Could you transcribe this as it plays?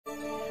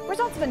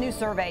Results of a new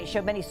survey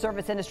show many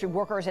service industry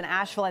workers in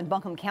Asheville and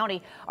Buncombe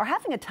County are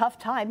having a tough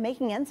time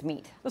making ends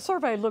meet. The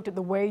survey looked at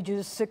the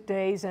wages, sick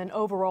days, and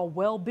overall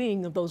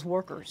well-being of those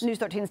workers. News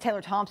 13's Taylor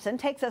Thompson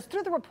takes us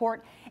through the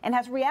report and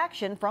has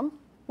reaction from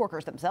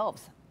workers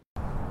themselves.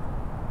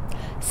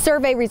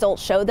 Survey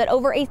results show that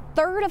over a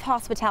third of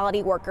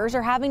hospitality workers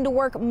are having to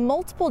work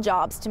multiple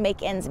jobs to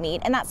make ends meet,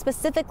 and that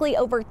specifically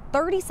over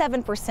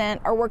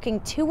 37% are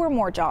working 2 or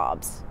more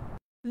jobs.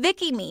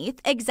 Vicki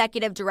Meath,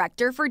 executive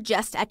director for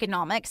Just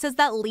Economics, says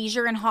that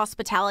leisure and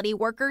hospitality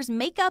workers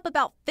make up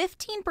about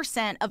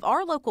 15% of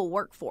our local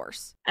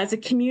workforce. As a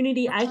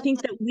community, I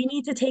think that we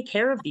need to take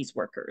care of these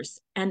workers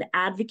and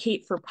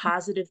advocate for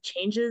positive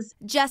changes.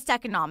 Just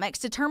Economics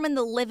determined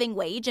the living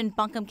wage in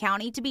Buncombe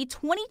County to be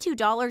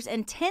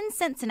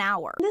 $22.10 an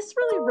hour. This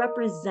really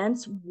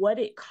represents what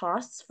it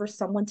costs for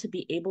someone to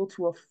be able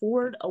to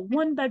afford a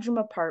 1-bedroom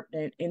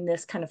apartment in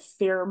this kind of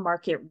fair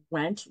market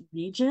rent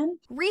region.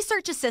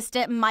 Research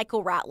assistant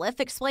Michael Ratliff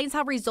explains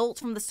how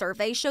results from the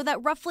survey show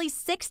that roughly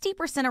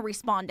 60% of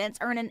respondents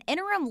earn an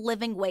interim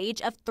living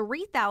wage of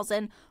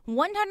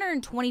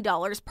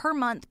 $3,120 per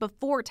month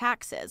before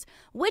taxes,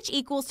 which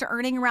equals to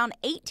earning around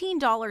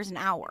 $18 an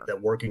hour.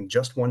 That working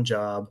just one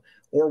job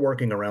or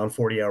working around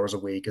 40 hours a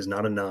week is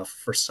not enough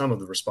for some of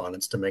the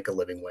respondents to make a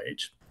living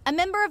wage. A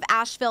member of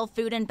Asheville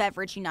Food and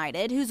Beverage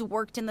United, who's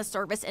worked in the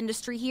service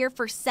industry here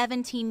for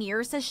 17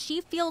 years, says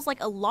she feels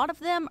like a lot of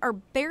them are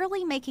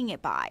barely making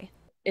it by.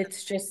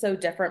 It's just so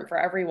different for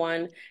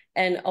everyone,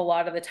 and a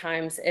lot of the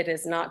times it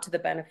is not to the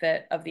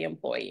benefit of the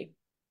employee.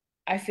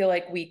 I feel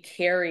like we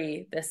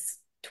carry this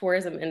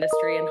tourism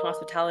industry and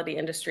hospitality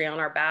industry on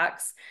our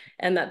backs,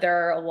 and that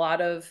there are a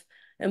lot of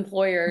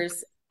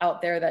employers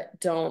out there that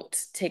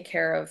don't take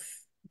care of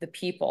the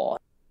people.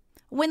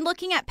 When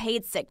looking at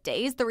paid sick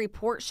days, the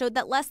report showed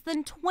that less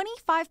than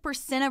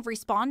 25% of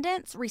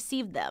respondents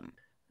received them.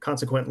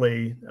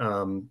 Consequently,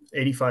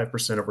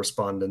 85% of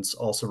respondents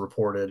also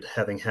reported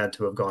having had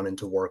to have gone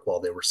into work while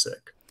they were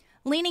sick.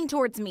 Leaning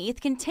towards Meath,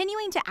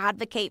 continuing to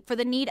advocate for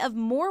the need of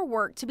more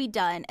work to be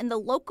done in the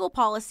local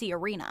policy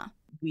arena.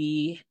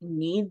 We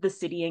need the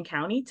city and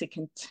county to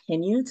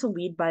continue to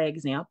lead by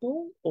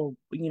example, or,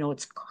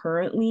 it's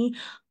currently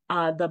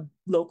the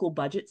local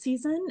budget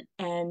season,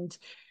 and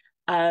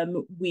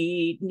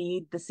we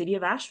need the city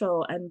of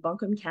Asheville and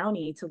Buncombe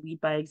County to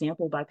lead by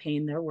example by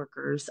paying their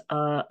workers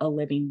a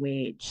living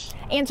wage.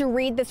 And to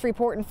read this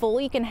report in full,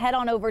 you can head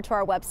on over to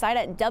our website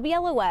at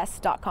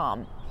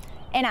WLOS.com.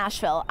 In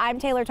Asheville, I'm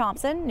Taylor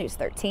Thompson, News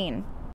 13.